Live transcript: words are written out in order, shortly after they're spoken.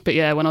But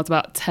yeah, when I was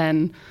about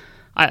 10,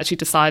 I actually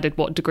decided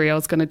what degree I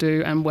was going to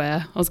do and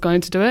where I was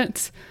going to do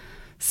it.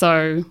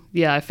 So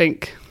yeah, I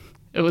think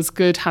it was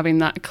good having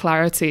that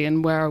clarity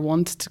in where I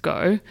wanted to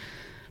go,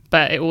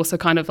 but it also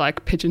kind of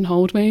like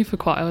pigeonholed me for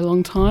quite a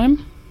long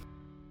time.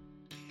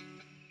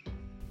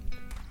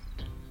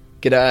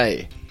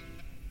 G'day,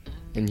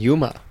 and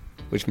Yuma,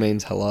 which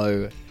means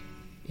hello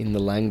in the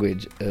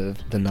language of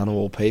the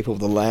Ngunnawal people,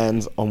 the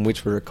lands on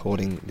which we're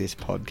recording this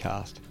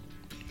podcast.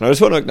 And I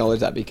just want to acknowledge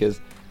that because,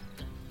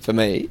 for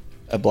me,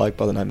 a bloke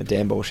by the name of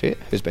Dan Bullshit,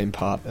 who's been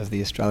part of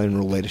the Australian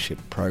Rural Leadership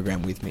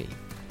Program with me,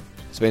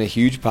 has been a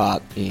huge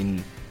part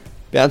in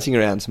bouncing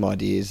around some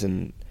ideas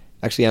and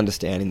actually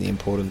understanding the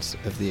importance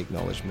of the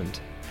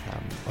acknowledgement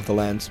of the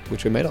lands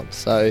which we meet on.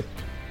 So,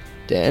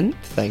 Dan,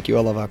 thank you.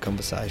 I love our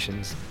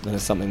conversations, and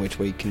it's something which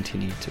we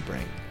continue to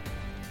bring.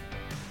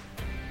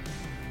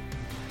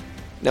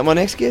 Now, my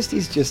next guest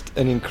is just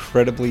an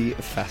incredibly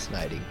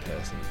fascinating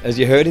person. As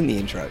you heard in the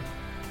intro,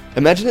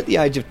 imagine at the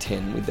age of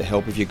 10, with the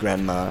help of your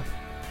grandma,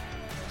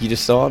 you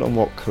decide on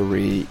what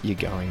career you're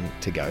going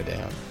to go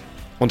down.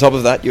 On top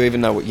of that, you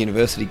even know what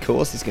university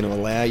course is going to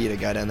allow you to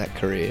go down that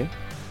career.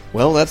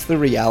 Well, that's the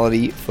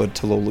reality for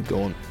Tallulah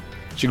Gaunt.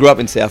 She grew up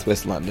in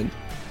southwest London,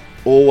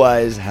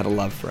 always had a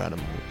love for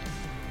animals.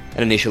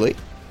 And initially,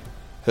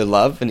 her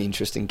love and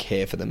interest and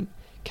care for them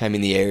came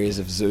in the areas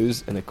of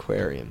zoos and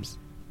aquariums.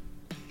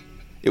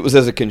 It was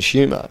as a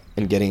consumer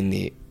and getting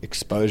the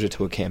exposure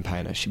to a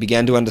campaigner, she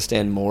began to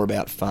understand more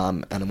about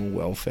farm animal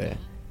welfare.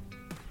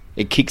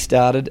 It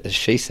kick-started, as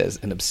she says,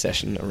 an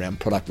obsession around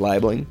product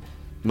labelling,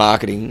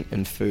 marketing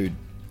and food,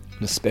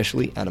 and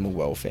especially animal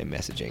welfare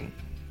messaging.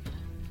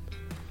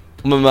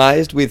 I'm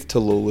amazed with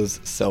Tallulah's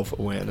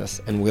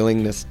self-awareness and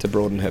willingness to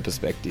broaden her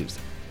perspectives.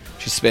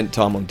 She spent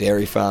time on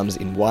dairy farms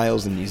in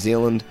Wales and New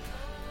Zealand,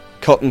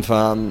 cotton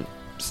farms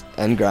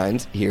and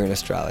grains here in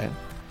Australia,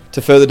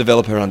 to further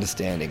develop her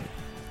understanding.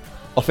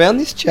 I found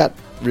this chat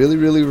really,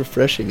 really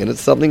refreshing, and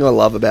it's something I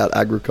love about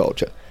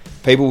agriculture.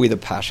 People with a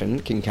passion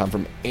can come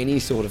from any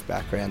sort of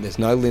background. There's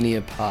no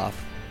linear path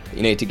that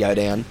you need to go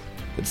down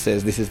that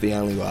says this is the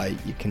only way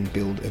you can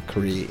build a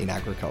career in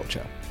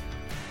agriculture.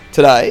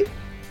 Today,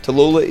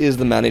 Tallulah is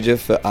the manager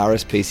for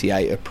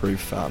RSPCA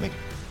approved farming.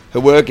 Her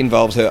work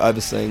involves her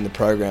overseeing the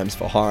programs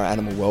for higher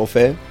animal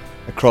welfare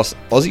across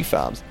Aussie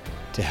farms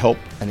to help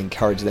and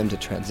encourage them to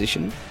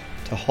transition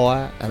to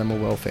higher animal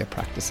welfare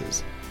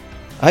practices.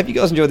 I hope you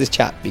guys enjoyed this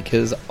chat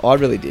because I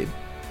really did.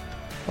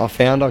 I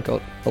found I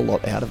got a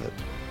lot out of it.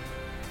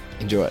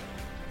 Enjoy it.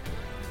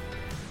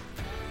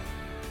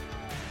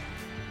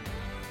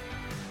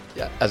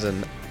 Yeah, as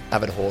an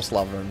avid horse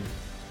lover and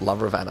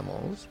lover of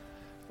animals,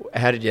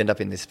 how did you end up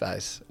in this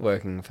space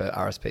working for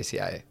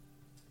RSPCA?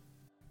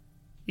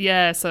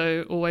 Yeah,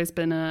 so always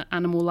been an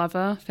animal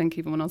lover. I think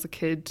even when I was a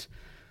kid,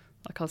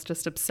 like I was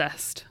just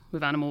obsessed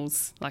with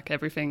animals. Like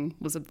everything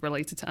was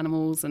related to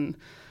animals. And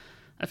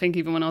I think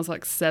even when I was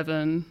like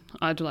 7,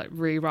 I'd like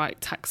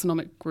rewrite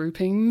taxonomic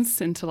groupings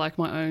into like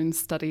my own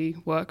study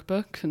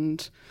workbook,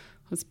 and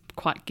was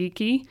quite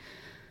geeky.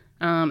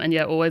 And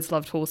yeah, always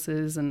loved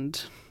horses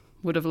and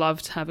would have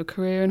loved to have a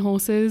career in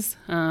horses.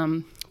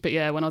 But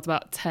yeah, when I was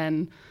about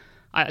 10,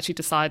 I actually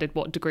decided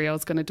what degree I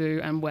was going to do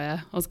and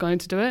where I was going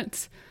to do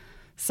it.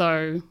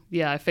 So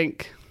yeah, I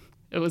think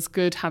it was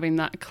good having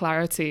that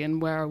clarity in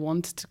where I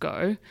wanted to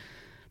go,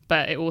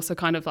 but it also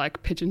kind of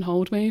like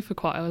pigeonholed me for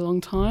quite a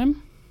long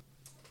time.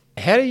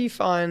 How do you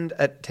find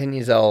at 10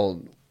 years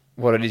old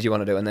what it is you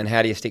want to do, and then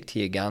how do you stick to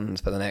your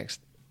guns for the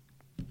next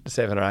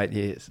 7 or 8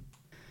 years?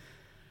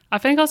 I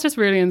think I was just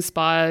really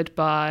inspired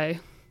by,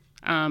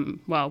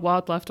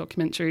 wildlife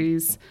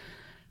documentaries.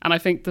 And I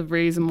think the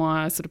reason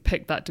why I sort of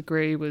picked that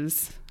degree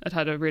was I'd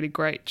had a really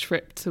great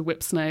trip to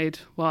Whipsnade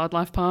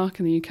Wildlife Park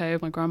in the UK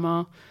with my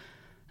grandma.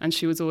 And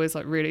she was always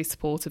like really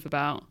supportive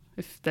about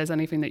if there's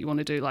anything that you want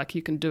to do, like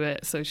you can do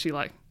it. So she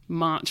like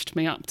marched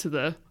me up to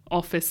the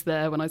office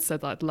there when I said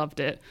that I'd loved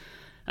it,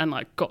 and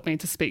like got me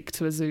to speak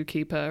to a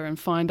zookeeper and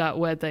find out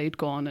where they'd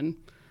gone. And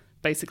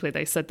basically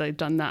they said they'd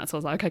done that. So I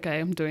was like, okay,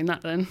 I'm doing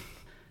that then.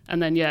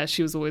 And then, yeah,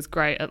 she was always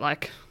great at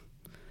like,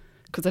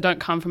 because I don't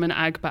come from an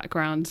ag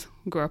background,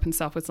 grew up in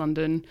southwest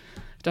London,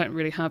 don't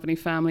really have any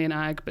family in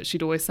ag, but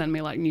she'd always send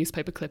me like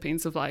newspaper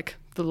clippings of like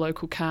the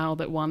local cow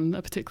that won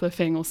a particular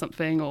thing or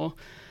something, or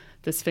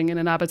this thing in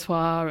an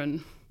abattoir.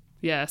 And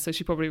yeah, so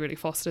she probably really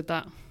fostered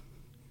that.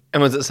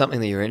 And was it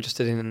something that you were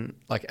interested in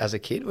like as a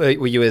kid?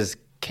 Were you as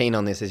keen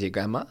on this as your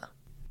grandma?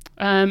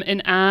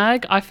 In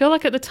ag, I feel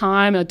like at the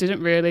time I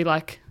didn't really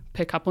like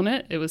pick up on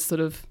it. It was sort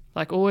of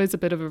like always a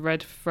bit of a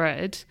red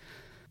thread.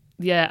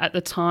 Yeah, at the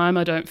time,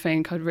 I don't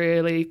think I'd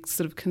really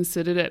sort of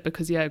considered it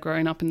because, yeah,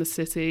 growing up in the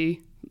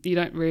city, you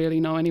don't really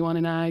know anyone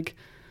in ag.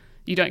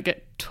 You don't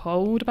get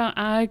told about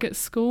ag at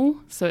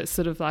school. So it's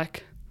sort of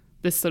like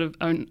this sort of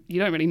you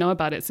don't really know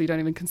about it, so you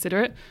don't even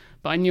consider it.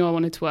 But I knew I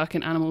wanted to work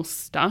in animal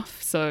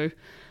stuff. So,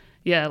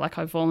 yeah, like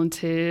I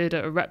volunteered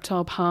at a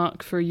reptile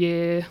park for a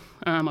year.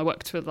 I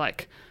worked with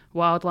like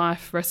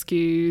wildlife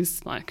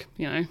rescues, like,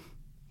 you know,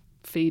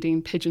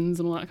 feeding pigeons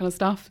and all that kind of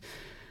stuff.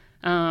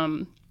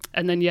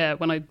 And then, yeah,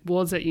 when I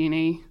was at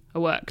uni, I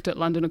worked at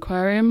London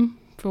Aquarium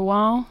for a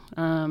while.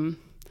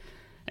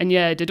 And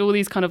yeah, did all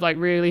these kind of like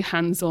really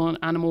hands-on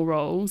animal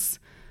roles.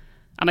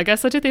 And I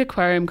guess I did the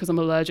aquarium because I'm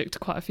allergic to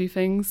quite a few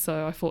things.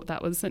 So I thought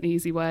that was an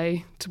easy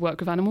way to work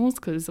with animals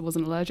because I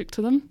wasn't allergic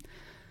to them.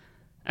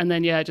 And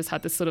then, yeah, I just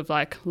had this sort of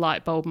like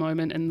light bulb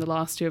moment in the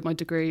last year of my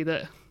degree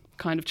that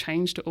kind of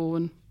changed it all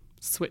and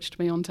switched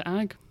me on to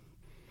ag.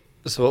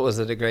 So what was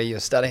the degree you were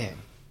studying?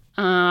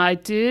 I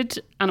did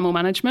animal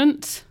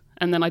management,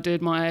 and then I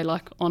did my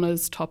like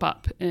honours top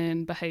up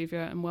in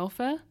behaviour and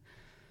welfare.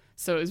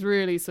 So it was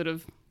really sort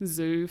of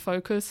zoo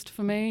focused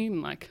for me,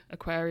 and like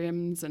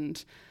aquariums,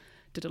 and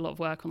did a lot of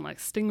work on like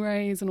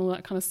stingrays and all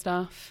that kind of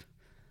stuff.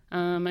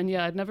 And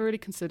yeah, I'd never really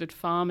considered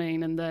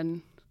farming, and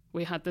then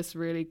we had this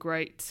really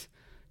great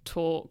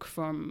talk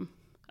from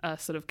a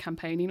sort of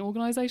campaigning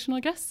organisation, I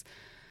guess,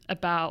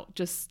 about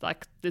just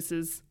like this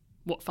is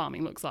what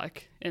farming looks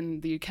like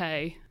in the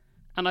UK.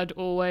 And I'd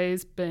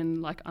always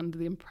been like under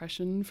the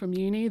impression from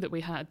uni that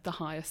we had the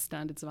highest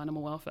standards of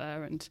animal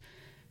welfare, and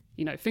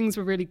you know, things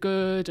were really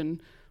good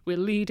and we're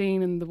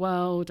leading in the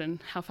world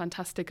and how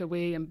fantastic are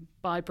we and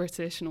buy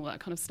British and all that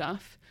kind of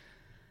stuff.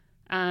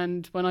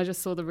 And when I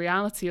just saw the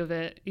reality of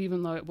it,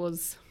 even though it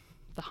was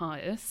the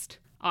highest,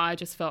 I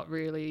just felt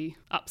really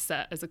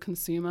upset as a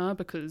consumer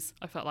because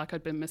I felt like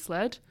I'd been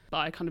misled. But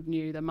I kind of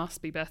knew there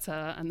must be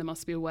better and there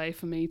must be a way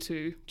for me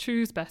to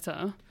choose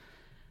better.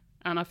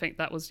 And I think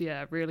that was,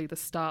 yeah, really the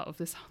start of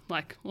this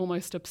like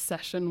almost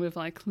obsession with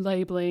like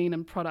labelling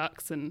and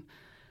products and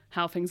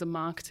how things are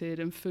marketed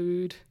in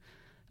food,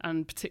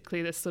 and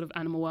particularly this sort of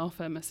animal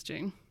welfare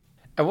messaging.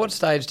 At what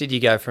stage did you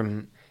go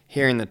from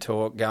hearing the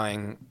talk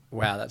going,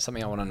 wow, that's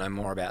something I want to know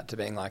more about, to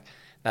being like,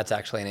 that's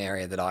actually an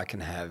area that I can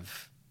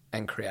have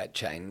and create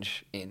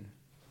change in?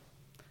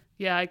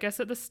 Yeah, I guess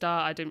at the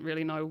start I didn't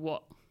really know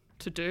what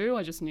to do.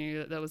 I just knew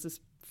that there was this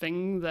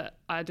thing that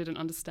I didn't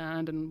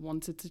understand and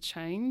wanted to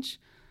change.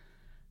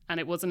 And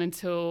it wasn't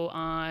until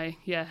I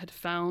had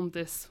found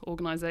this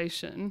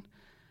organisation,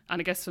 and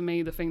I guess for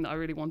me the thing that I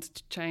really wanted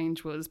to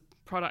change was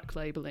product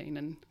labelling,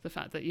 and the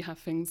fact that you have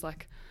things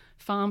like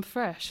farm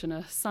fresh and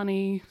a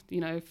sunny, you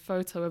know,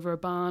 photo over a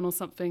barn or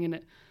something, and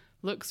it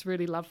looks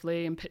really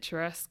lovely and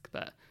picturesque,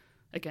 but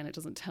again, it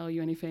doesn't tell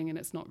you anything and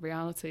it's not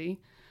reality.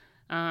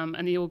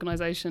 And the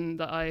organisation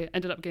that I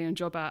ended up getting a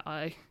job at,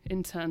 I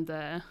interned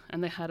there,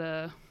 and they had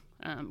a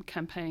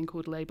campaign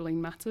called Labelling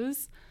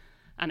Matters,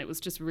 and it was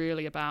just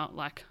really about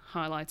like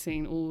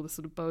highlighting all the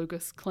sort of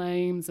bogus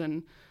claims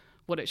and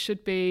what it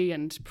should be,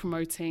 and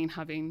promoting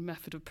having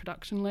method of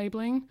production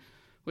labelling,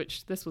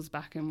 which this was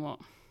back in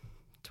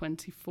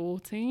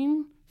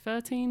 2014,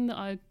 13 that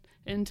I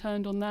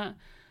interned on that.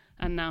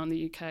 And now in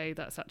the UK,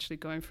 that's actually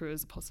going through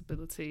as a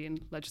possibility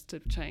in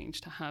legislative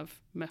change to have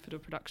method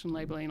of production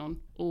labelling on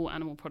all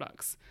animal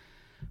products,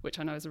 which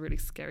I know is a really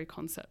scary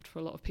concept for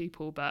a lot of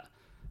people, but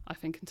I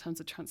think in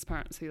terms of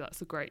transparency,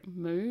 that's a great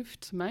move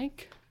to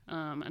make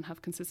and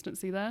have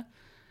consistency there.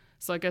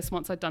 So I guess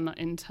once I'd done that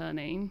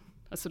interning,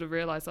 I sort of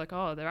realised like,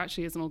 oh, there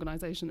actually is an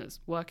organisation that's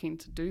working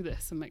to do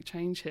this and make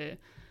change here.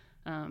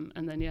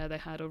 And then, they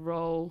had a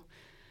role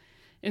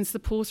in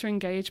supporter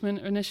engagement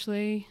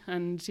initially.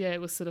 And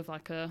it was sort of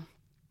like I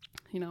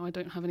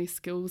don't have any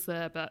skills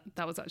there, but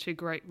that was actually a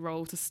great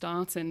role to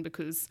start in,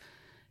 because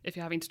if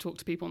you're having to talk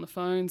to people on the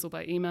phones or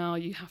by email,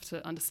 you have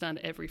to understand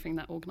everything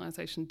that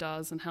organisation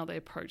does and how they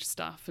approach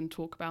stuff and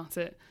talk about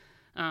it.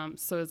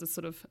 So as a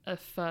sort of a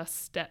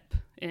first step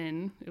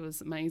in, it was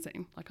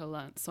amazing. Like I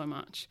learnt so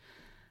much.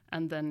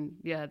 And then,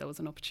 there was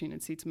an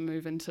opportunity to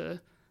move into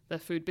their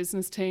food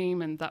business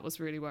team. And that was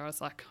really where I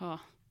was like,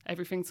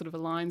 everything sort of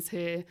aligns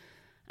here.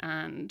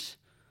 And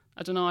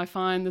I don't know, I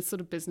find the sort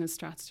of business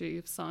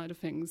strategy side of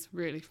things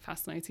really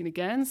fascinating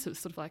again. So it's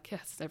sort of like,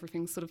 yes,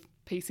 everything's sort of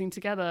piecing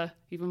together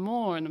even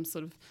more. And I'm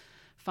sort of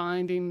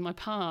finding my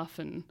path.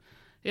 And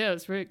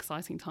it's a really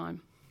exciting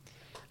time.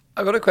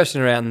 I've got a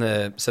question around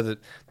the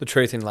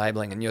truth in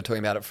labelling, and you're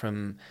talking about it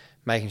from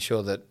making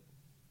sure that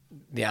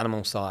the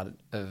animal side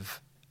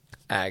of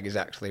ag is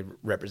actually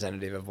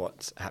representative of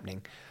what's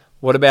happening.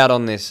 What about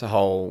on this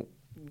whole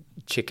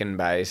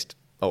chicken-based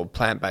or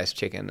plant-based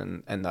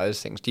chicken and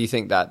those things? Do you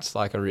think that's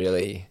like a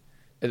really,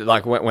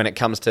 like when it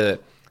comes to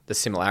the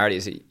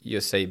similarities that you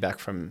see back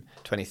from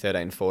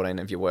 2013-14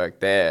 of your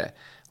work there,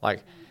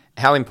 like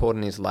how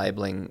important is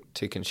labelling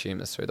to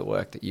consumers through the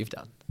work that you've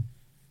done?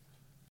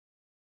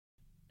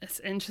 It's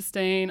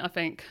interesting. I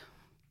think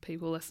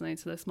people listening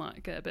to this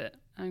might get a bit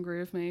angry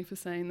with me for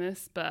saying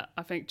this, but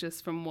I think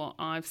just from what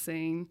I've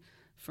seen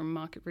from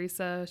market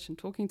research and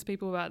talking to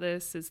people about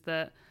this is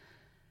that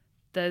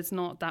there's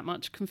not that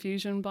much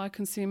confusion by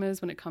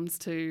consumers when it comes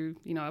to,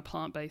 a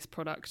plant-based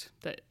product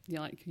that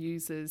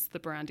uses the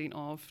branding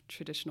of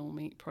traditional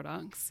meat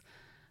products,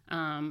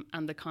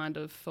 and the kind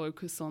of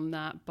focus on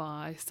that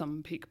by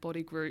some peak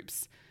body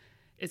groups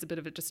is a bit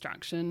of a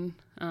distraction.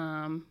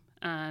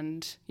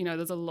 And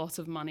there's a lot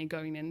of money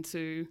going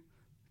into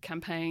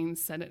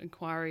campaigns, Senate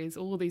inquiries,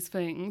 all these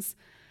things.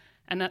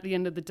 And at the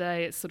end of the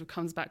day, it sort of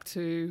comes back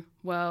to,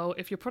 well,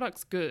 if your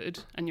product's good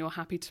and you're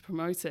happy to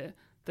promote it,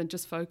 then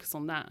just focus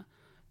on that.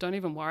 Don't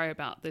even worry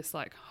about this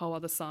like whole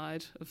other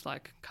side of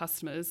like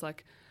customers.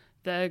 Like,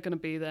 they're going to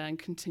be there and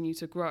continue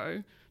to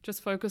grow.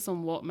 Just focus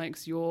on what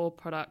makes your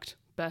product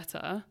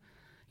better,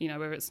 you know,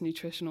 whether it's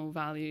nutritional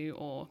value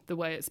or the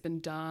way it's been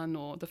done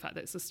or the fact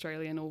that it's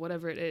Australian or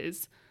whatever it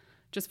is.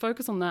 Just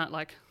focus on that.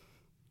 Like,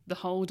 the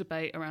whole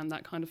debate around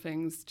that kind of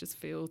things just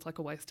feels like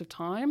a waste of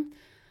time.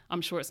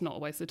 I'm sure it's not a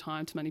waste of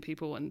time to many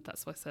people, and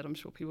that's why I said I'm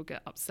sure people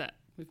get upset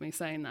with me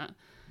saying that.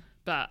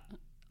 But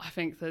I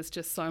think there's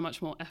just so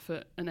much more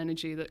effort and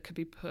energy that could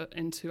be put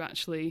into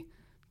actually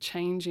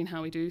changing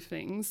how we do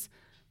things,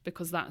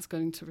 because that's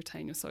going to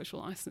retain your social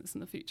license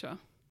in the future.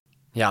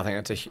 Yeah, I think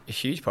that's a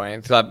huge point.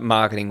 It's like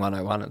marketing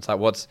 101. It's like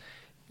what's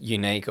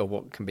unique or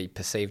what can be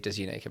perceived as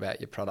unique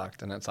about your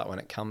product. And it's like when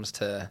it comes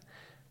to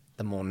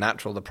the more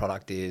natural the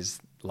product is,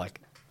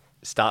 like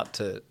start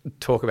to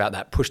talk about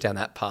that, push down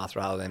that path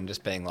rather than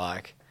just being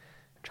like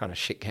trying to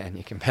shit can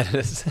your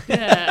competitors.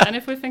 Yeah, and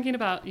if we're thinking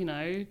about, you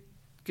know,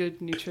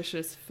 good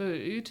nutritious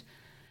food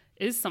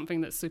is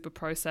something that's super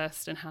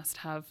processed and has to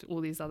have all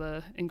these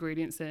other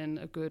ingredients in,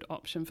 a good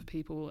option for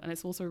people, and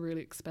it's also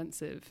really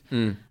expensive.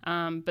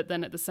 But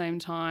then at the same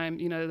time,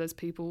 you know, there's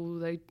people,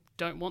 they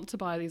don't want to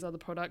buy these other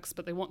products,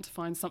 but they want to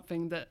find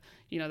something that,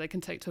 you know, they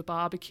can take to a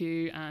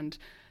barbecue and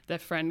their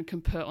friend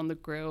can put on the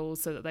grill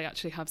so that they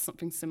actually have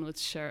something similar to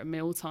share at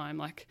mealtime.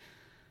 Like,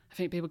 I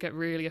think people get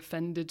really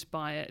offended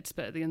by it,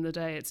 but at the end of the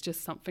day, it's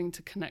just something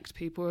to connect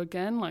people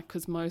again. Like,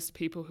 because most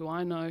people who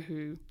I know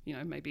who, you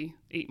know, maybe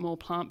eat more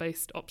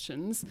plant-based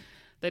options,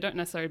 they don't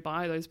necessarily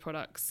buy those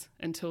products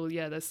until,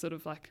 yeah, there's sort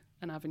of like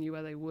an avenue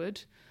where they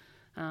would.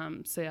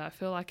 So yeah, I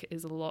feel like it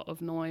is a lot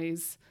of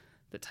noise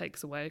that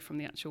takes away from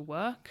the actual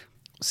work.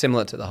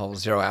 Similar to the whole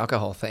zero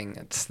alcohol thing,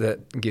 it's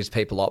that gives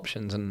people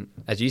options, and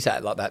as you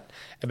say, like that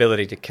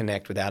ability to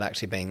connect without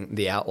actually being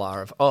the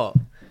outlier of, oh,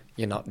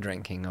 you're not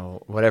drinking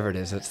or whatever it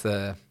is. It's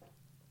the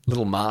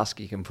little mask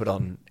you can put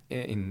on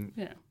in.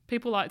 Yeah,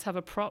 people like to have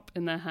a prop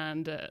in their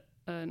hand at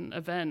an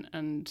event,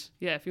 and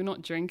yeah, if you're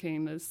not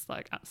drinking, there's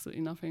like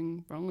absolutely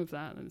nothing wrong with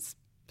that. It's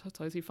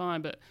totally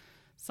fine, but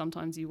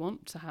sometimes you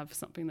want to have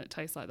something that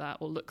tastes like that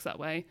or looks that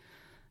way.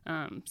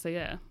 So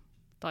yeah,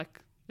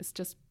 like it's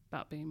just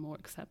about being more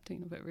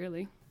accepting of it,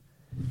 really.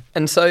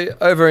 And so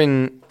over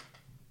in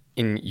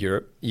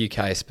Europe,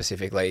 UK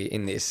specifically,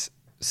 in this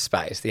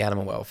space, the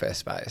animal welfare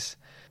space,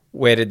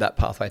 where did that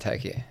pathway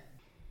take you?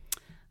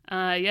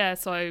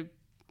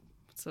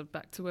 So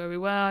back to where we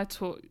were, I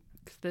took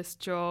this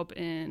job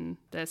in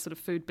their sort of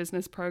food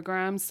business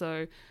program.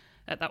 So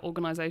at that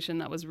organisation,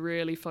 that was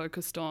really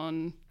focused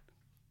on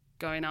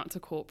going out to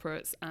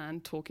corporates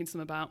and talking to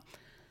them about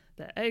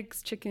their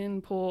eggs,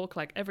 chicken, pork,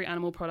 like every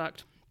animal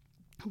product,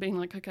 being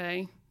like,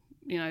 okay,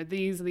 you know,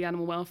 these are the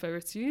animal welfare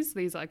issues.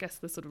 These are, I guess,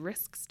 the sort of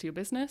risks to your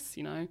business.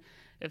 You know,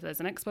 if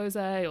there's an expose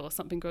or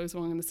something goes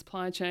wrong in the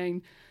supply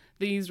chain,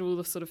 these are all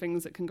the sort of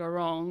things that can go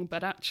wrong.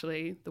 But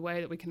actually, the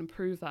way that we can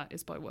improve that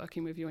is by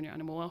working with you on your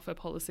animal welfare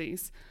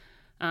policies.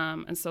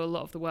 And so a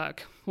lot of the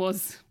work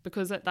was,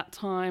 because at that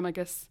time, I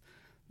guess,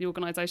 the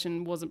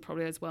organisation wasn't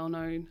probably as well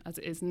known as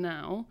it is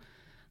now.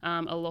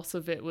 A lot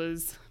of it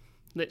was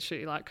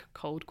literally like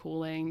cold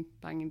calling,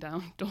 banging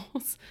down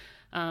doors.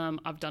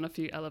 I've done a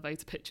few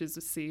elevator pitches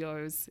with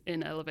CEOs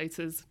in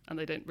elevators and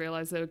they didn't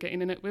realise they were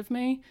getting in it with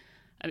me.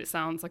 And it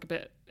sounds like a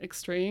bit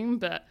extreme,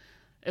 but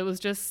it was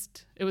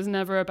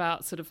never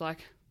about sort of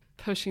like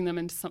pushing them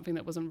into something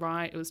that wasn't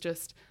right. It was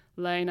just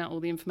laying out all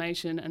the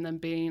information and then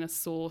being a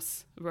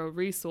source or a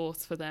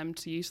resource for them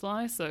to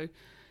utilise. So,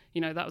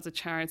 you know, that was a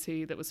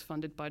charity that was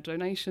funded by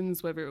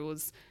donations, whether it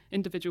was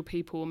individual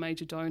people or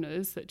major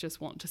donors that just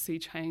want to see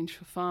change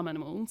for farm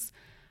animals.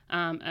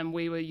 And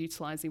we were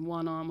utilising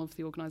one arm of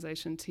the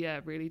organisation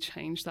to, really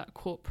change that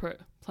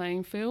corporate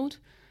playing field.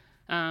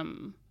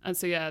 And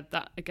so,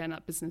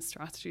 that business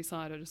strategy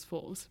side I just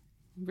thought was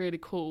really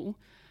cool.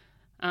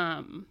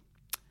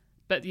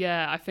 But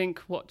I think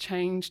what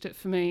changed it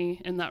for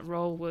me in that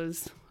role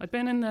was I'd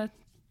been in there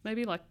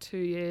maybe like 2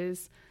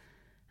 years,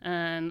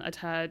 and I'd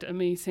had a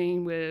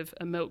meeting with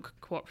a milk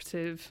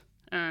cooperative,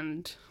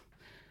 and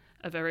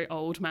a very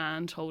old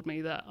man told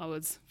me that I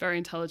was very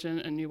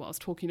intelligent and knew what I was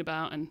talking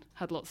about and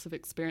had lots of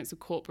experience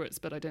with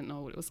corporates, but I didn't know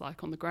what it was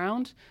like on the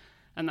ground.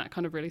 And that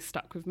kind of really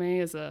stuck with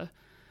me as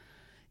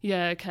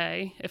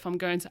if I'm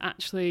going to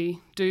actually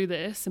do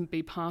this and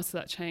be part of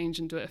that change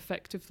and do it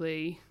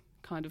effectively,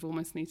 kind of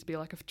almost need to be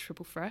like a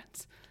triple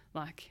threat.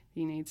 Like,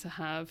 you need to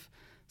have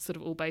sort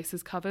of all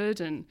bases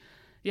covered. And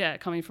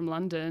coming from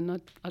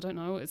London, I don't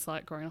know what it's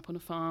like growing up on a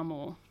farm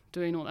or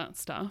doing all that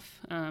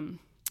stuff.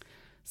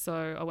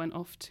 So I went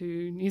off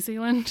to New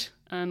Zealand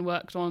and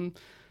worked on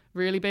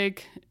really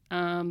big,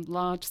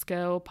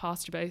 large-scale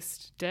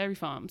pasture-based dairy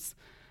farms.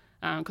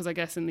 Because I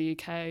guess in the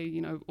UK, you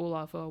know, all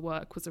of our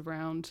work was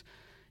around,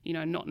 you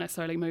know, not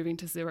necessarily moving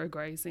to zero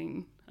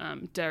grazing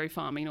dairy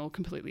farming or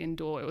completely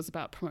indoor. It was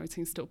about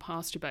promoting still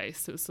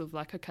pasture-based. So it was sort of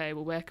like, okay,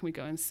 well, where can I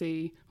go and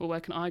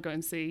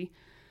see,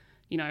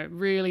 you know,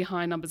 really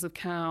high numbers of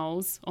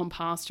cows on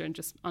pasture and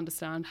just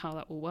understand how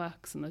that all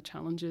works and the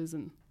challenges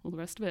and all the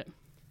rest of it.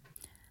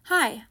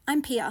 Hi,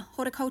 I'm Pia,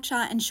 horticulture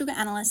and sugar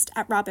analyst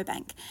at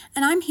Rabobank,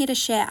 and I'm here to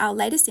share our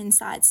latest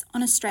insights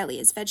on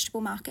Australia's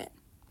vegetable market.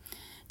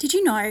 Did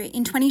you know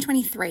in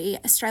 2023,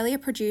 Australia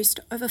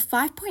produced over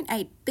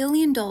 $5.8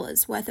 billion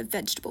worth of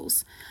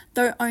vegetables,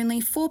 though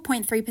only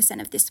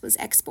 4.3% of this was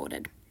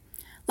exported?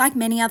 Like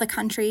many other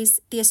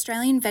countries, the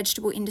Australian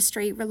vegetable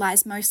industry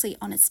relies mostly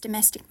on its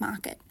domestic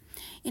market.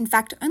 In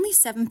fact, only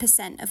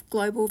 7% of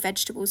global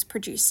vegetables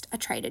produced are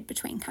traded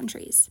between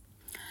countries.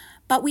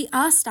 But we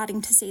are starting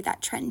to see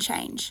that trend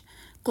change.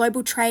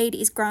 Global trade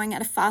is growing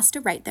at a faster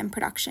rate than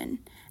production,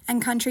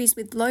 and countries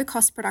with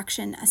low-cost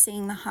production are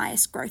seeing the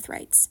highest growth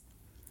rates.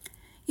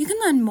 You can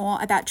learn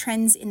more about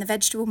trends in the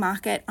vegetable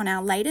market on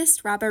our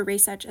latest Rabo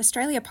Research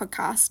Australia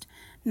podcast,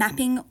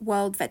 Mapping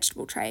World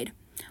Vegetable Trade,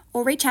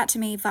 or reach out to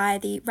me via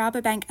the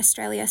Rabobank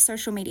Australia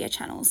social media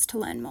channels to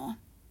learn more.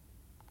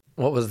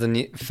 What was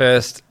the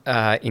first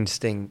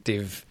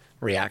instinctive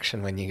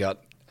reaction when you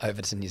got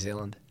over to New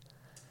Zealand?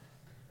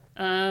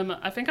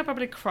 I think I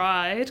probably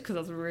cried because I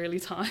was really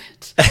tired.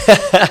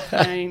 The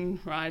plane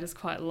ride is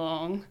quite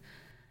long.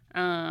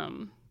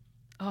 And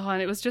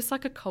it was just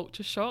like a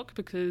culture shock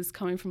because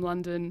coming from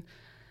London,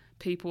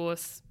 people were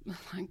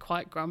like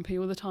quite grumpy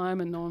all the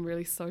time and no one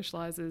really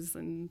socialises.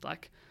 And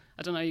like,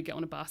 I don't know, you get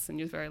on a bus and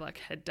you're very like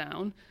head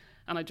down.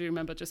 And I do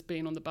remember just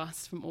being on the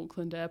bus from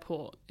Auckland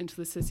Airport into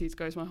the city to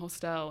go to my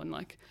hostel and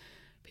like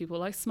people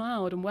like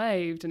smiled and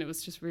waved and it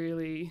was just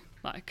really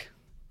like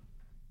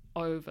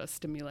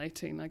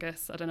overstimulating, I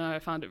guess. I don't know, I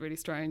found it really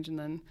strange and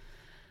then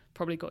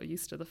probably got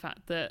used to the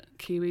fact that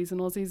Kiwis and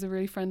Aussies are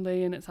really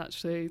friendly and it's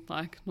actually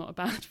like not a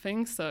bad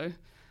thing. So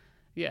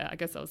yeah, I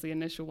guess that was the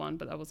initial one,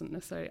 but that wasn't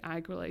necessarily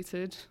ag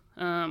related.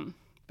 But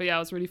yeah, I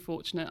was really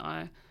fortunate.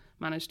 I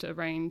managed to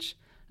arrange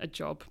a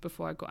job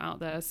before I got out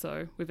there.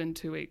 So within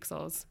 2 weeks I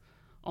was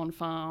on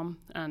farm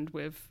and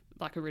with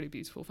like a really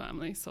beautiful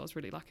family. So I was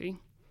really lucky.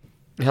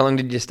 How long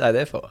did you stay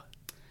there for?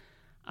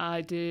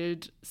 I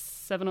did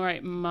 7 or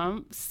 8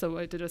 months. So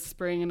I did a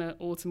spring and an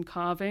autumn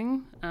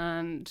calving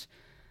and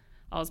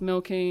I was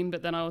milking,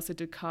 but then I also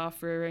did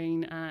calf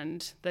rearing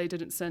and they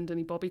didn't send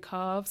any bobby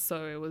calves.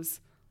 So it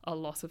was a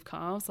lot of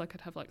calves. I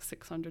could have like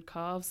 600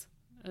 calves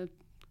a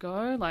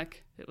go.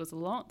 Like it was a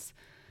lot.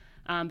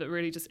 But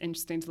really just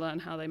interesting to learn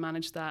how they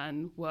manage that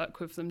and work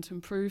with them to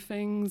improve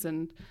things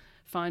and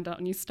find out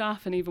new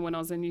stuff. And even when I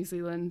was in New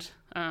Zealand,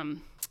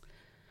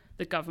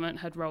 the government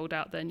had rolled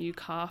out their new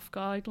calf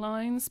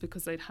guidelines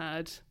because they'd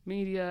had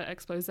media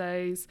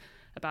exposés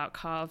about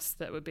calves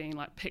that were being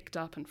like picked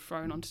up and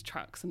thrown onto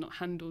trucks and not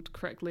handled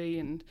correctly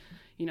and,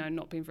 you know,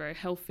 not being very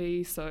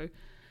healthy. So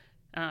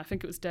I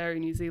think it was Dairy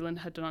New Zealand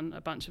had done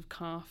a bunch of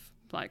calf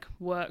like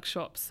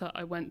workshops that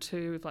I went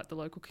to with like the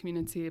local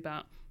community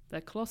about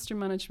their colostrum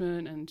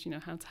management and, you know,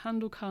 how to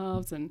handle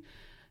calves and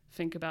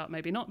think about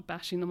maybe not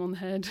bashing them on the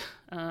head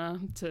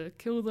to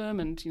kill them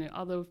and, you know,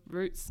 other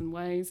routes and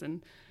ways.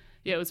 And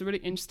yeah, it was a really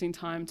interesting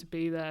time to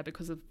be there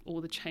because of all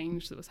the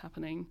change that was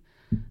happening.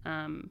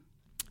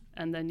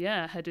 And then,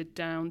 yeah, headed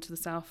down to the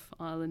South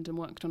Island and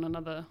worked on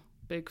another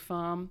big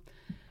farm.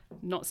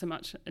 Not so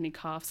much any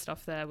calf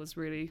stuff there, was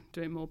really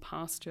doing more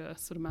pasture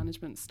sort of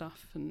management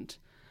stuff and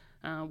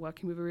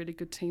working with a really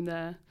good team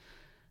there.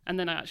 And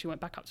then I actually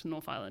went back up to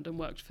North Island and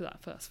worked for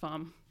that first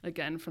farm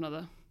again for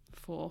another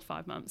 4 or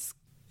 5 months.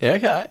 Yeah,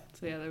 okay.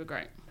 So, yeah, they were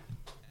great.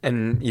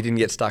 And you didn't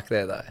get stuck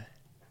there, though?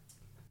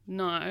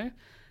 No.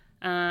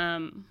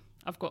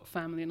 I've got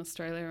family in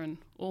Australia and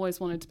always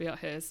wanted to be out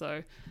here,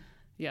 so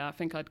yeah, I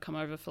think I'd come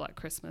over for like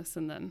Christmas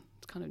and then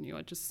kind of knew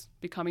I'd just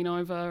be coming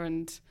over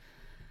and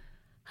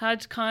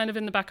had kind of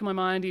in the back of my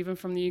mind, even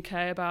from the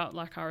UK, about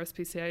like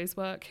RSPCA's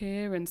work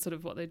here and sort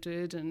of what they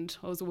did. And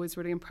I was always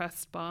really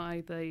impressed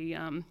by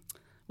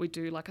we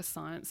do like a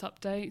science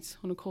update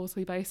on a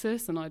quarterly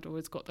basis and I'd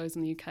always got those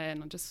in the UK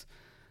and I just,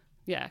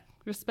 yeah,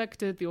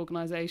 respected the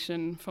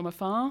organisation from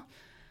afar,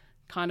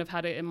 kind of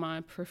had it in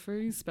my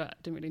peripheries, but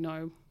didn't really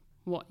know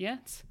what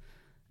yet.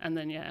 And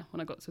then, yeah, when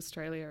I got to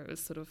Australia, it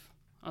was sort of,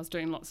 I was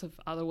doing lots of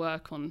other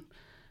work on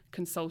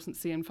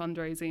consultancy and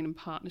fundraising and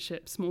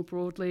partnerships more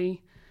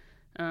broadly.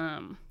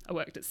 I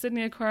worked at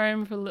Sydney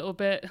Aquarium for a little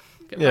bit,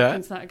 get back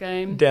into that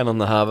game. Down on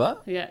the harbour?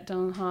 Yeah, down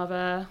on the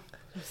harbour.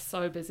 I was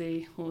so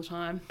busy all the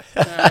time.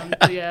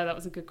 But yeah, that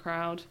was a good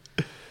crowd.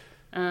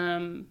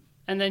 And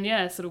then,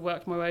 yeah, sort of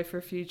worked my way for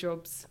a few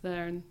jobs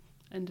there and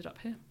ended up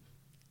here.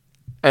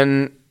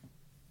 And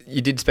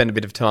you did spend a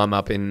bit of time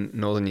up in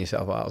northern New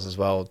South Wales as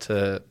well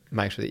to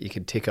make sure that you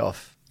could tick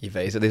off your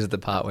visa. This is the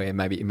part where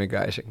maybe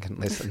immigration can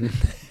listen.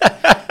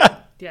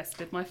 Yes,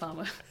 did my farm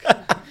work.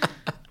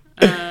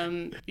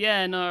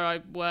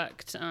 I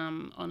worked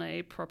on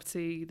a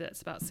property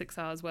that's about 6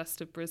 hours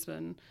west of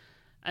Brisbane.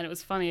 And it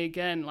was funny,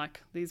 again,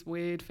 like these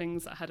weird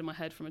things I had in my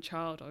head from a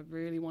child. I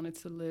really wanted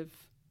to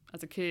live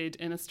as a kid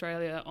in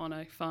Australia on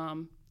a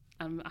farm,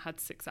 and I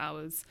had 6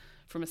 hours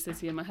from a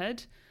city in my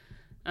head.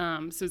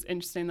 So it was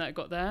interesting that I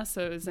got there.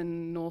 So it was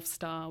in North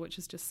Star, which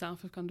is just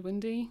south of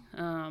Goondiwindi.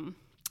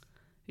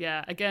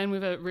 Again,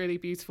 with a really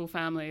beautiful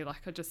family.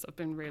 Like I've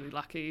been really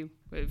lucky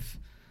with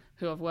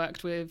who I've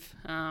worked with.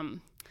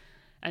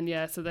 And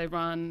yeah, so they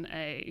run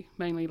a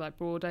mainly like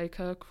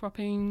broadacre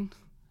cropping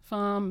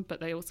farm, but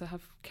they also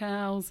have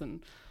cows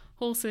and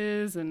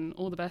horses and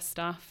all the best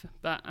stuff.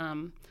 But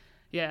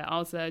yeah, I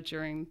was there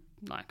during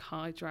like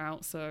high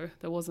drought, so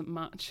there wasn't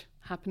much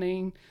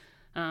happening.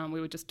 We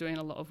were just doing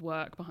a lot of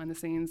work behind the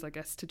scenes, I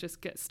guess, to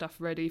just get stuff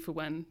ready for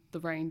when the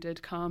rain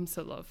did come.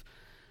 So a lot of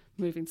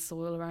moving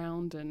soil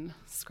around and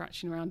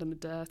scratching around in the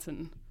dirt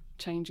and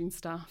changing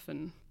stuff,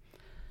 and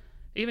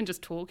even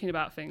just talking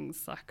about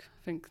things. Like,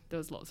 I think there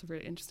was lots of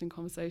really interesting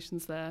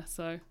conversations there.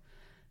 So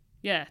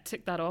yeah,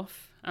 tick that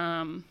off.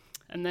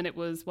 And then it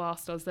was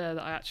whilst I was there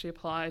that I actually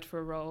applied for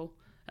a role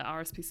at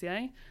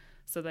RSPCA.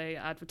 So they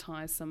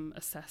advertised some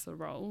assessor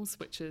roles,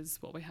 which is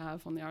what we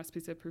have on the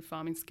RSPCA approved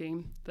farming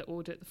scheme that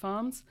audit the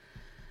farms.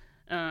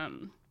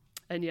 And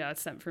yeah, I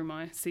sent through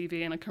my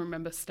CV, and I can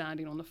remember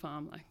standing on the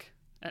farm, like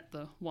at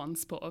the one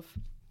spot of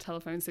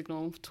telephone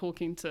signal,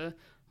 talking to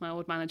my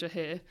old manager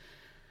here.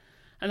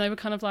 And they were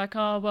kind of like,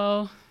 oh,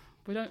 well,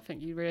 we don't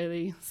think you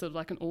really sort of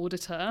like an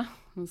auditor.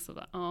 I was sort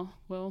of like, oh,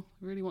 well,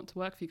 we really want to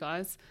work for you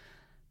guys.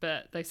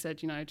 But they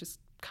said, you know, just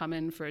come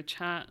in for a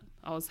chat.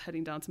 I was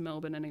heading down to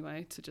Melbourne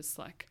anyway to just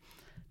like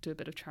do a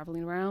bit of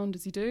travelling around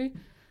as you do.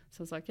 So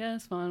I was like, yeah,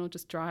 it's fine. I'll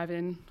just drive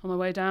in on my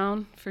way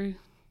down through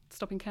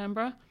stopping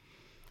Canberra.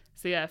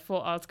 So yeah, I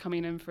thought I was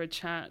coming in for a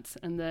chat,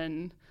 and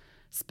then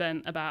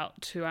spent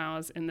about 2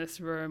 hours in this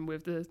room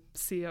with the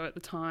CEO at the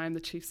time, the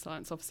chief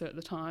science officer at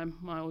the time,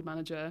 my old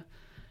manager,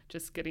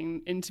 just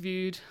getting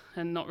interviewed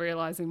and not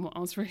realising what I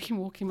was really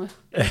walking my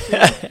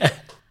into.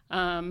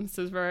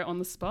 So it was very on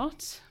the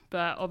spot,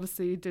 but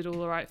obviously did all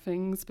the right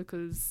things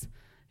because,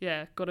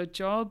 yeah, got a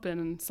job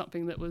and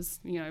something that was,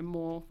 you know,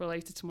 more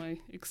related to my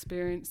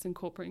experience in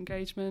corporate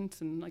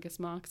engagement and I guess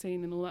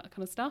marketing and all that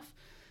kind of stuff.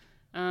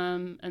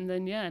 And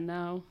then, yeah,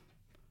 now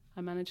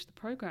I manage the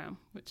program,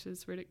 which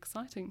is really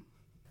exciting.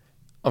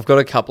 I've got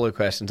a couple of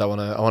questions. I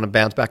want to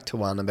bounce back to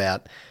one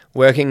about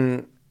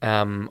working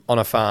on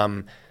a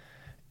farm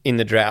in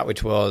the drought,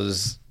 which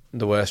was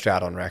the worst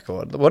drought on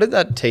record. What did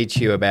that teach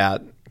you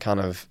about kind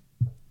of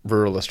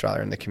rural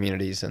Australia and the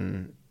communities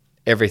and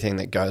everything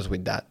that goes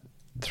with that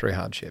through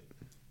hardship?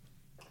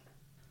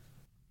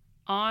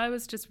 I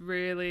was just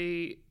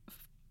really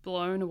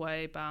blown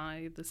away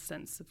by the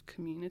sense of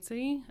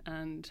community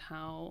and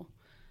how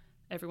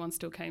everyone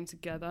still came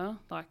together.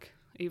 Like,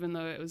 even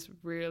though it was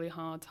really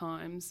hard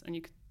times and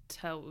you could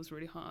tell it was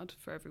really hard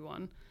for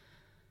everyone,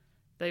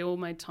 they all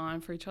made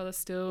time for each other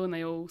still, and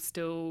they all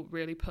still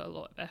really put a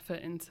lot of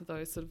effort into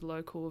those sort of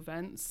local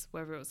events,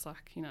 whether it was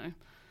like, you know,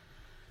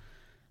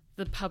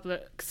 the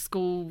public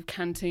school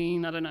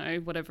canteen, I don't know,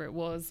 whatever it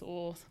was,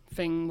 or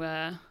thing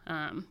where,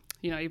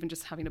 you know, even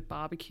just having a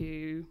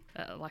barbecue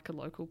at like a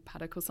local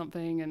paddock or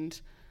something. And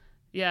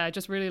yeah, I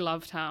just really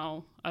loved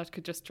how I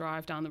could just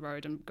drive down the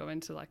road and go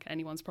into like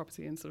anyone's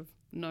property and sort of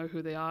know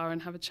who they are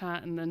and have a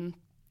chat and then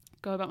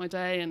go about my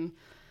day. And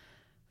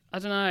I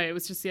don't know, it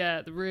was just,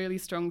 yeah, the really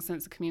strong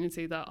sense of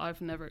community that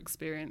I've never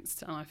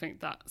experienced. And I think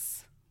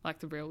that's like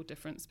the real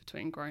difference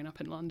between growing up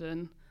in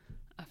London.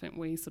 I think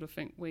we sort of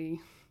think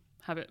we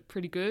have it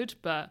pretty good,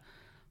 but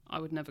I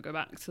would never go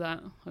back to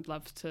that. I'd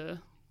love to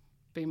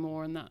be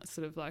more in that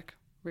sort of like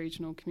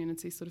regional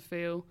community sort of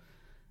feel.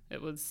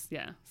 It was,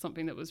 yeah,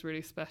 something that was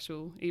really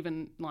special,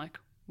 even like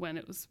when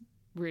it was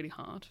really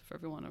hard for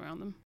everyone around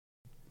them.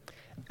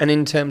 And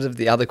in terms of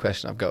the other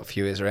question I've got for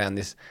you is around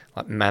this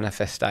like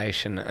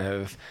manifestation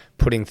of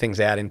putting things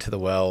out into the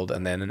world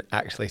and then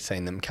actually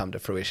seeing them come to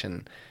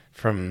fruition.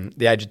 From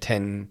the age of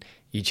 10,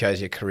 you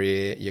chose your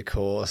career, your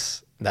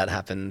course, that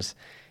happens.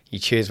 You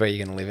choose where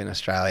you're going to live in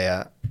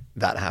Australia,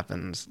 that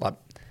happens. Like,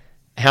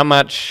 how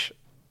much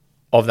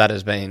of that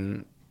has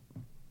been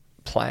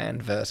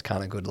planned versus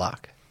kind of good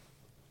luck?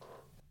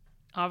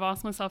 I've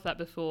asked myself that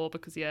before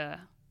because, yeah,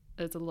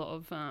 there's a lot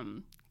of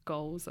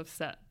goals I've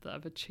set that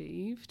I've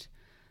achieved.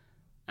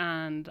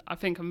 And I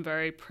think I'm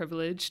very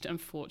privileged and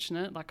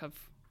fortunate. Like,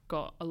 I've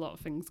got a lot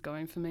of things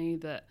going for me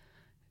that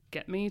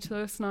get me to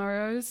those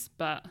scenarios.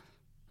 But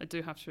I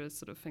do have to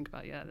sort of think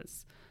about, yeah,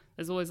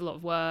 there's always a lot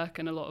of work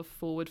and a lot of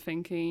forward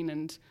thinking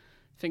and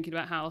thinking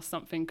about how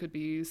something could be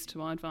used to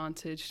my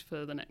advantage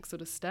for the next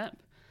sort of step.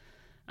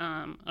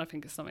 I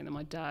think it's something that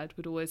my dad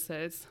would always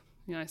say is,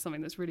 you know,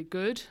 something that's really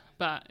good,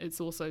 but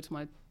it's also to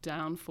my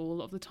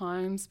downfall of the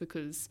times,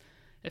 because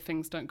if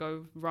things don't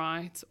go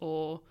right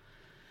or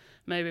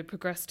maybe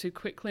progress too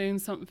quickly in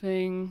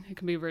something, it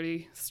can be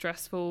really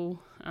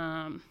stressful.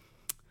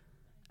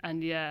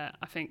 And yeah,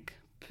 I think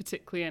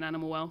particularly in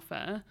animal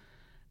welfare,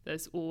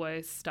 there's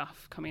always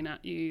stuff coming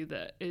at you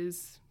that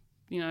is,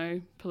 you know,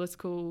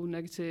 political,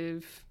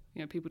 negative,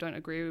 you know, people don't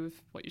agree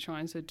with what you're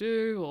trying to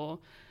do or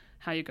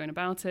how you're going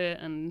about it.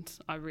 And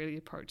I really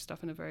approach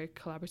stuff in a very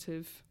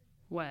collaborative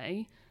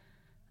way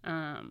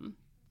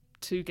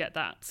to get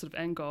that sort of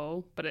end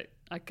goal. But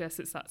I guess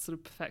it's that sort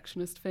of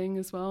perfectionist thing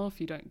as well. If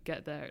you don't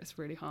get there, it's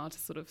really hard to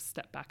sort of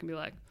step back and be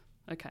like,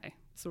 okay,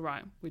 it's all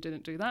right, we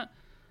didn't do that.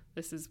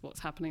 This is what's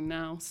happening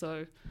now.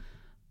 So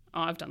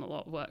I've done a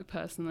lot of work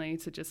personally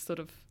to just sort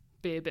of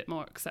be a bit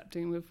more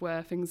accepting with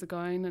where things are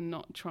going and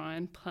not try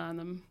and plan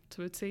them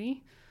to a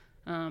T.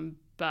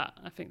 But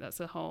I think that's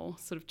a whole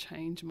sort of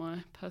change in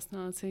my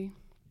personality.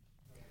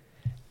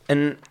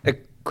 And a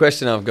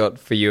question I've got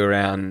for you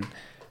around,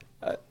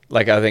 I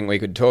think we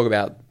could talk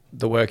about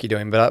the work you're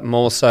doing, but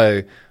more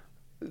so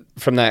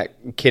from that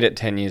kid at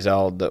 10 years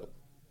old that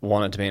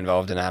wanted to be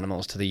involved in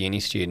animals to the uni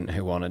student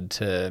who wanted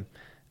to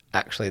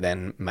actually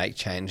then make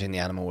change in the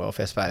animal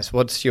welfare space.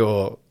 What's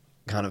your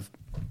kind of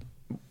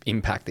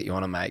impact that you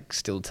want to make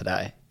still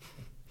today?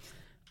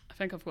 I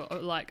think I've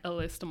got like a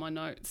list on my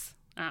notes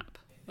app.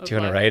 Do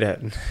you want to read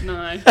it? No,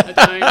 I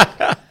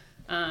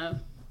don't.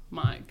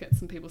 Might get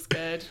some people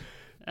scared.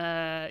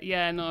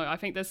 I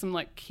think there's some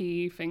like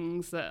key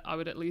things that I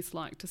would at least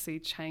like to see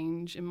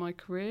change in my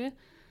career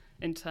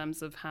in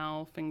terms of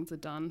how things are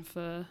done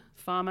for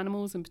farm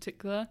animals in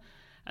particular.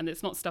 And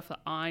it's not stuff that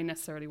I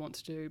necessarily want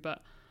to do,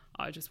 but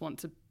I just want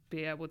to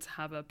be able to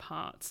have a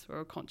part or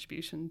a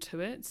contribution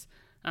to it,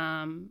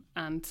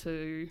 and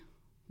to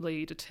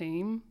lead a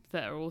team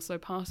that are also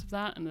part of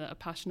that and that are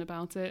passionate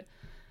about it.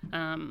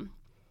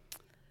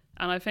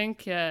 And I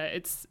think,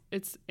 it's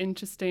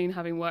interesting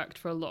having worked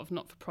for a lot of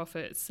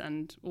not-for-profits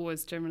and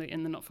always generally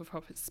in the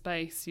not-for-profit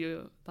space.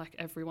 You're like,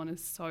 everyone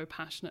is so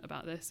passionate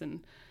about this,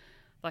 and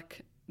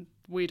like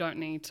we don't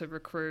need to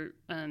recruit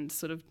and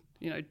sort of,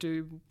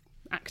 do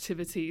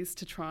activities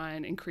to try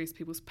and increase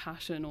people's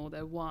passion or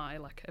their why.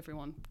 Like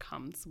everyone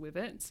comes with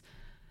it.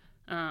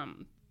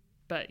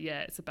 But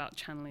yeah, it's about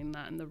channeling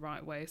that in the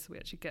right way so we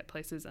actually get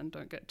places and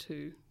don't get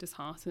too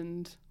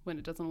disheartened when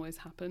it doesn't always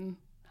happen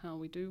how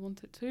we do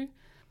want it to.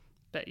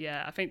 But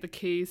yeah, I think the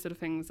key sort of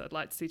things I'd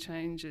like to see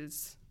change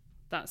is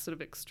that sort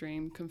of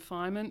extreme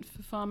confinement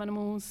for farm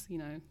animals,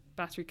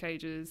 battery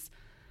cages,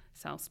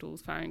 sow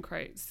stalls, farrowing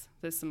crates.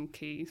 There's some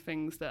key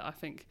things that I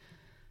think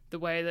the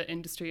way that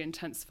industry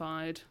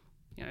intensified,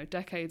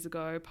 decades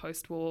ago,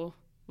 post-war,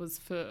 was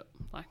for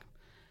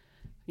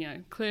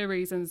clear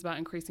reasons about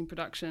increasing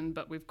production,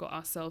 but we've got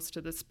ourselves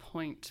to this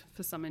point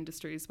for some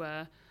industries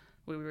where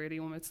we really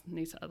almost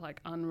need to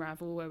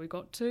unravel where we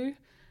got to.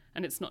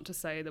 And it's not to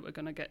say that we're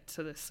going to get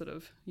to this sort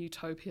of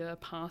utopia,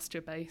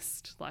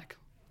 pasture-based,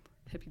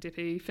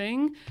 hippy-dippy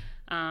thing.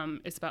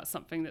 It's about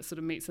something that sort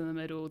of meets in the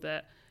middle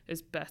that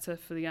is better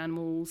for the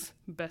animals,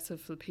 better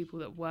for the people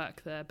that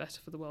work there,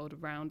 better for the world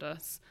around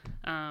us.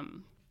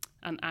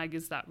 And ag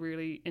is that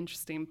really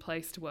interesting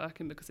place to work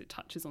in because it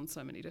touches on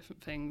so many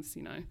different things.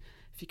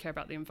 If you care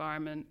about the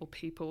environment or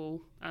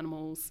people,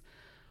 animals,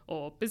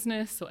 or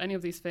business, or any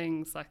of these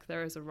things,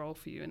 there is a role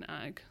for you in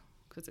ag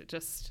because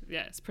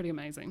it's pretty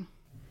amazing.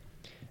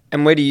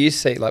 And where do you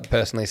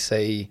personally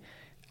see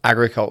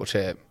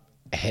agriculture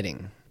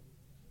heading?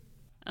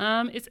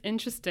 It's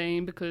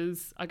interesting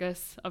because I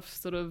guess I've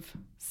sort of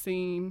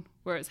seen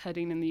where it's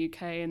heading in the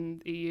UK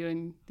and the EU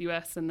and the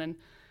US, and then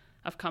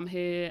I've come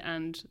here,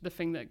 and the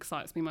thing that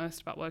excites me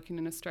most about working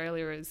in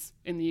Australia is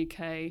in the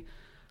UK,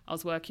 I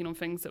was working on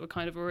things that were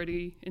kind of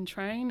already in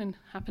train and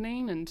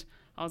happening, and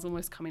I was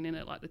almost coming in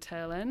at the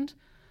tail end.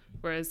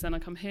 Whereas then I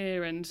come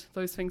here and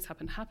those things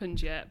haven't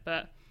happened yet,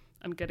 but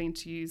I'm getting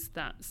to use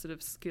that sort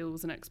of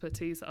skills and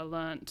expertise that I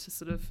learnt to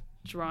sort of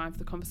drive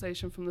the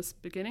conversation from the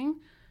beginning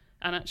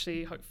and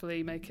actually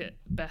hopefully make it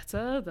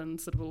better than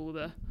sort of all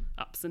the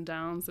ups and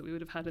downs that we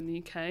would have had in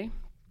the UK.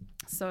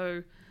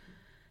 So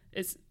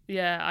it's,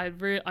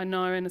 I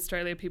know in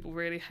Australia people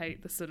really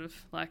hate the sort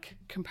of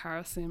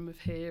comparison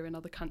with here and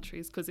other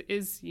countries because it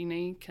is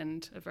unique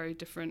and a very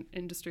different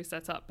industry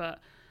setup. But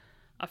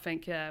I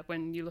think,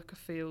 when you look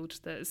afield,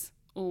 there's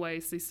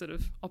always these sort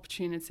of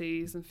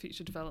opportunities and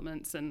future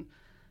developments, and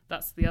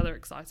that's the other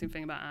exciting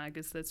thing about ag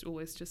is there's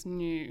always just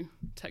new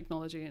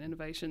technology and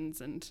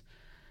innovations. And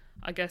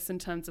I guess in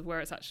terms of where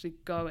it's actually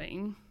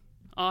going,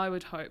 I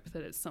would hope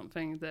that it's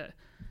something that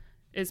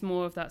is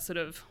more of that sort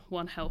of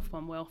one health,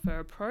 one welfare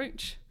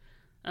approach.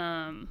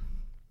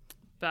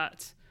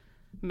 But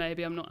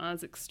maybe I'm not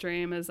as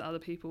extreme as other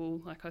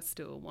people. I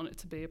still want it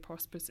to be a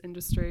prosperous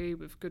industry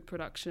with good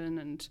production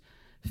and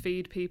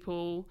feed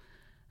people.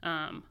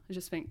 I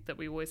just think that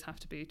we always have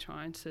to be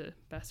trying to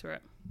better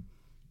it.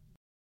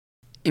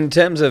 In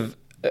terms of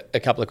a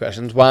couple of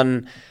questions.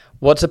 One,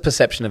 what's a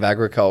perception of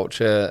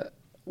agriculture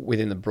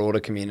within the broader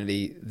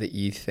community that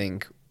you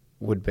think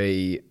would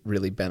be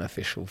really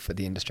beneficial for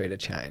the industry to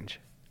change?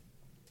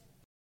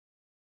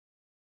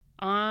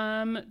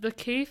 The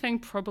key thing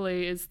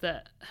probably is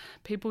that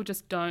people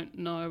just don't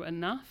know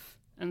enough.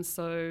 And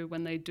so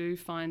when they do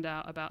find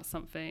out about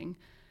something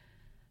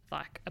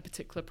like a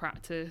particular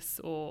practice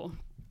or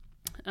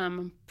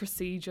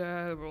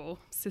procedure or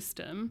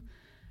system,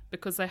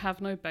 because they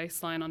have no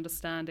baseline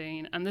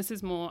understanding, and this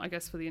is more, I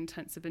guess, for the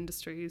intensive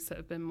industries that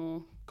have been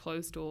more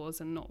closed doors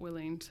and not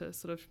willing to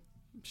sort of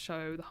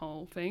show the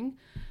whole thing.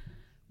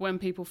 When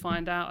people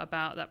find out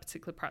about that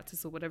particular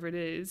practice or whatever it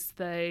is,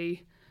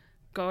 they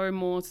go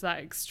more to that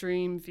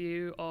extreme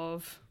view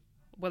of,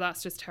 well,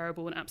 that's just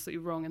terrible and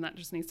absolutely wrong and that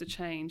just needs to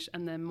change,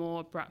 and they're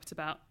more abrupt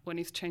about what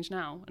needs to change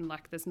now, and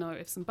there's no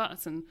ifs and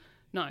buts, and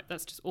no,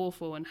 that's just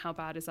awful and how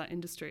bad is that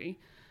industry.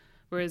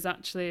 Whereas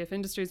actually, if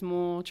industry is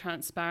more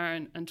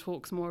transparent and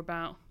talks more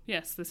about,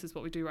 yes, this is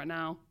what we do right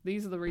now,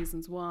 these are the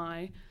reasons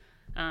why,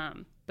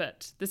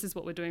 but this is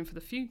what we're doing for the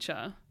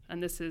future,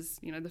 and this is,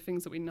 the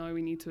things that we know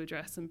we need to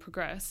address and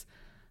progress.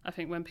 I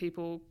think when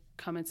people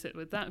come into it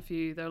with that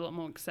view, they're a lot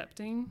more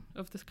accepting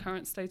of the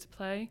current state of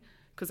play,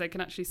 because they can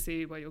actually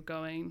see where you're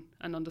going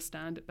and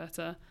understand it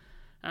better.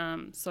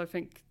 So I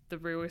think the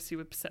real issue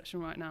with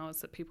perception right now is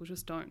that people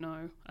just don't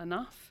know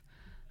enough.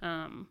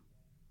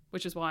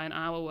 Which is why in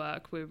our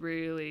work we're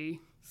really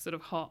sort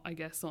of hot, I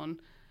guess, on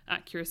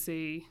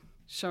accuracy,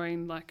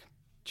 showing like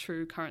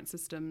true current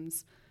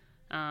systems,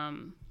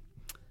 and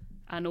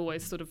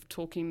always sort of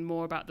talking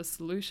more about the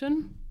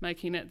solution,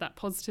 making it that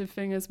positive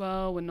thing as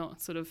well. We're not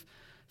sort of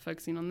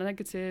focusing on the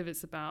negative.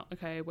 It's about,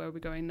 okay, where are we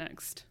going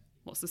next?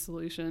 What's the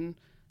solution?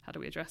 How do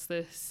we address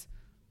this?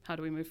 How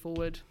do we move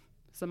forward?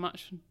 It's a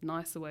much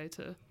nicer way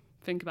to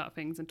think about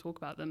things and talk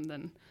about them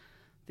than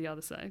the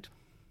other side.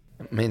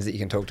 It means that you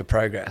can talk to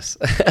progress.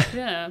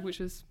 Yeah, which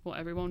is what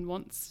everyone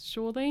wants,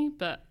 surely.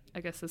 But I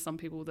guess there's some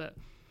people that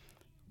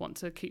want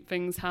to keep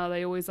things how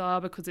they always are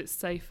because it's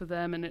safe for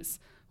them and it's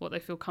what they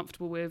feel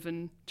comfortable with,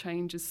 and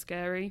change is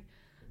scary.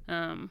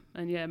 And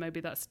yeah, maybe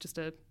that's just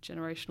a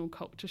generational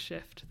culture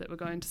shift that we're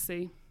going to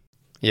see.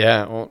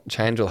 Yeah, well,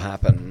 change will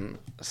happen.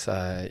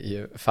 So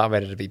you're far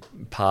better to be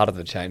part of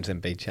the change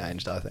than be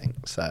changed, I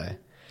think. So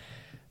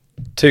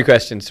 2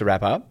 questions to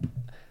wrap up.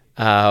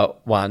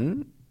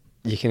 One,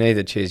 you can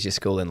either choose your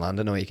school in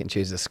London or you can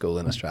choose a school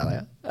in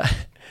Australia.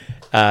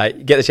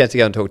 Get the chance to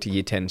go and talk to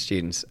Year 10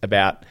 students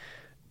about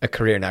a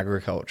career in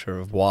agriculture,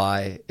 of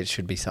why it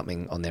should be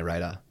something on their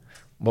radar.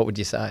 What would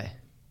you say?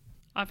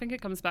 I think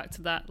it comes back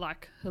to that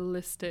like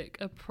holistic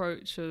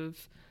approach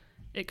of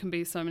it can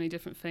be so many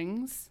different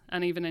things,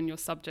 and even in your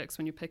subjects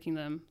when you're picking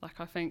them. Like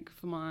I think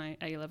for my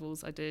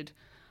A-levels I did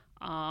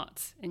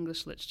art,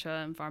 English literature,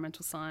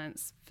 environmental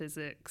science,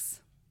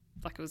 physics.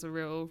 Like it was a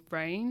real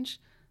range.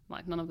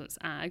 Like none of it's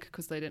ag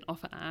because they didn't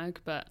offer ag,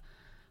 but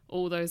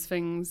all those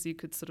things you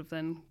could sort of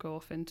then go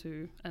off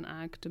into an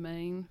ag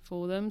domain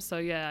for them. So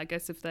yeah, I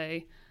guess if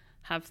they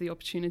have the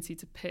opportunity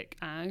to pick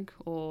ag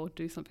or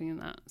do something in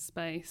that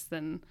space,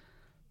 then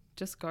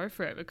just go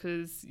for it,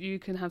 because you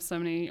can have so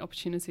many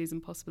opportunities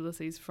and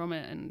possibilities from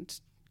it. And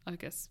I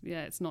guess,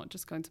 yeah, it's not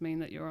just going to mean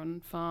that you're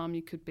on farm.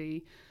 You could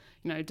be,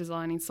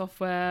 designing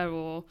software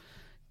or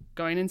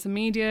going into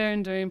media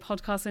and doing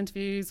podcast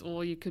interviews,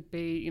 or you could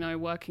be,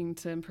 working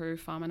to improve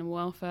farm animal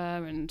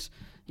welfare, and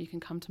you can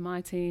come to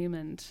my team,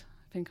 and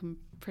I think I'm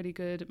pretty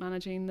good at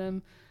managing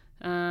them.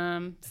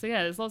 So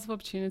yeah, there's lots of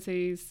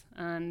opportunities,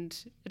 and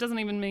it doesn't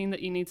even mean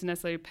that you need to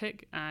necessarily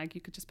pick ag.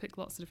 You could just pick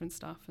lots of different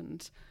stuff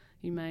and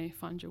you may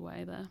find your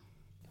way there.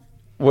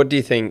 What do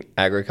you think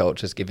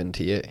agriculture's given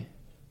to you?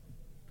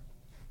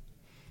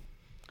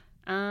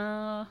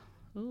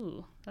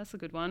 That's a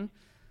good one.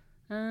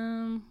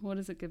 What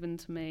has it given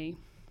to me?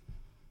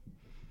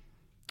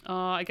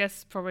 I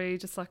guess probably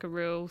just like a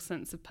real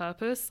sense of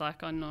purpose.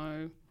 Like I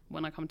know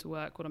when I come to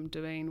work what I'm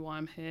doing, why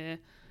I'm here,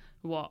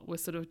 what we're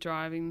sort of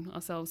driving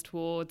ourselves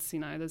towards.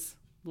 There's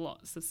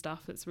lots of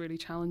stuff that's really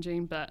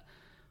challenging, but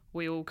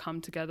we all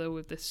come together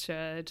with this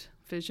shared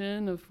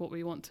vision of what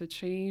we want to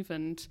achieve.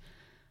 And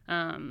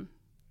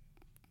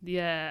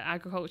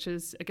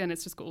agriculture's, again,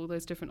 it's just got all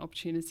those different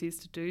opportunities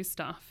to do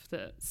stuff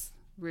that's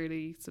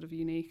really sort of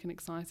unique and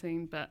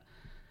exciting. But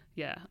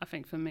yeah, I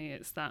think for me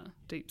it's that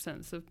deep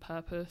sense of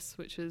purpose,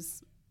 which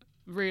is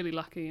really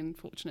lucky and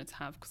fortunate to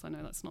have, because I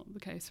know that's not the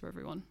case for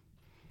everyone.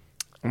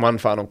 One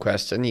final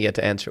question, you get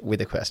to answer it with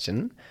a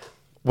question.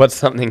 What's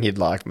something you'd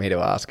like me to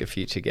ask a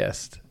future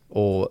guest,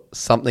 or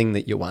something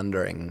that you're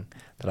wondering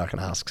that I can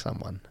ask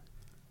someone?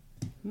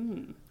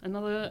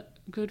 Another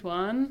good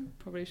one.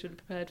 Probably should have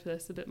prepared for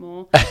this a bit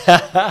more.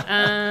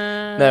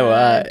 No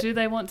way. Do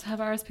they want to have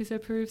RSPCA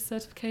approved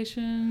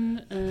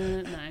certification?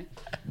 No.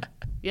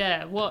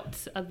 Yeah,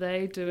 what are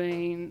they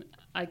doing,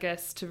 I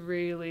guess, to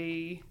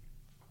really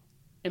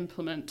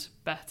implement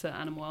better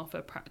animal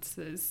welfare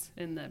practices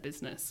in their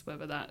business,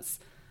 whether that's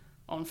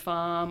on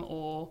farm,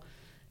 or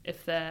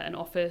if they're an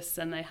office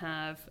and they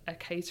have a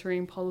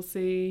catering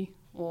policy,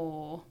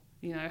 or,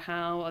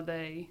 how are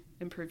they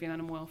improving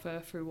animal welfare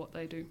through what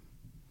they do?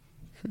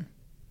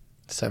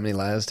 So many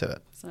layers to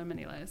it. So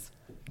many layers.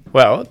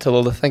 Well,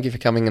 Tallulah, thank you for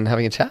coming and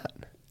having a chat.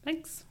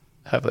 Thanks.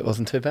 Hopefully it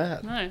wasn't too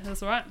bad. No,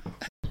 that's all right.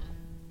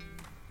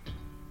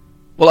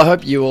 Well, I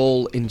hope you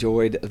all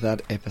enjoyed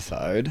that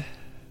episode.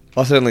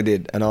 I certainly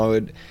did, and I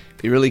would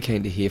be really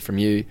keen to hear from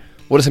you.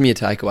 What are some of your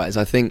takeaways?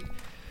 I think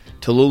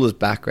Tallulah's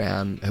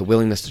background, her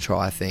willingness to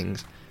try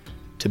things,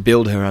 to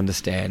build her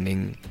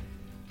understanding,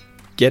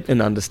 get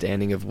an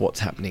understanding of what's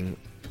happening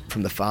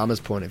from the farmer's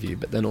point of view,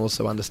 but then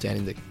also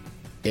understanding the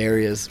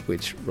areas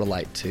which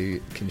relate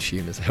to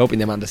consumers, helping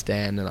them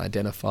understand and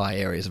identify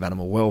areas of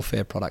animal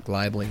welfare, product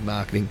labelling,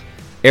 marketing,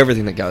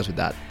 everything that goes with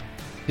that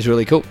is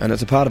really cool. And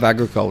it's a part of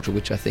agriculture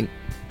which I think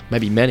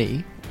maybe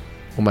many,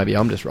 or maybe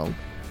I'm just wrong,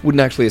 wouldn't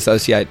actually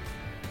associate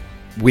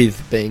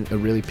with being a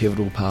really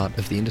pivotal part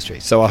of the industry.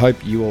 So I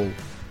hope you all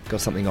got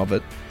something of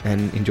it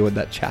and enjoyed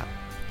that chat.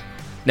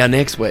 Now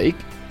next week,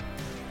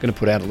 going to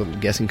put out a little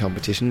guessing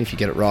competition. If you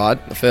get it right,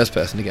 the first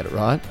person to get it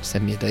right,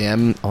 send me a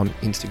DM on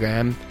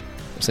Instagram.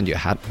 I'll send you a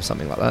hat or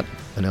something like that,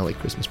 an early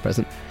Christmas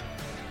present.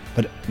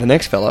 But the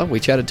next fella we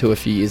chatted to a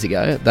few years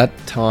ago, at that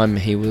time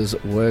he was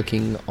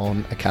working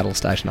on a cattle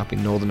station up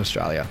in Northern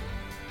Australia.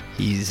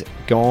 He's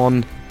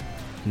gone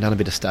and done a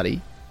bit of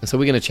study. And so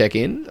we're going to check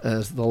in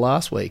as the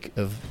last week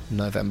of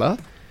November.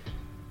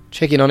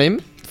 Check in on him,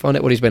 find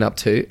out what he's been up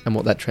to and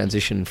what that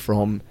transition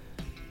from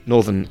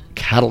Northern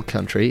cattle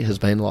country has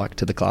been like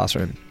to the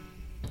classroom.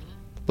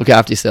 Look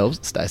after yourselves,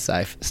 stay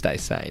safe, stay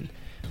sane.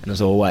 And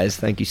as always,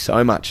 thank you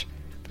so much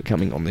for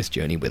coming on this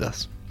journey with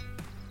us.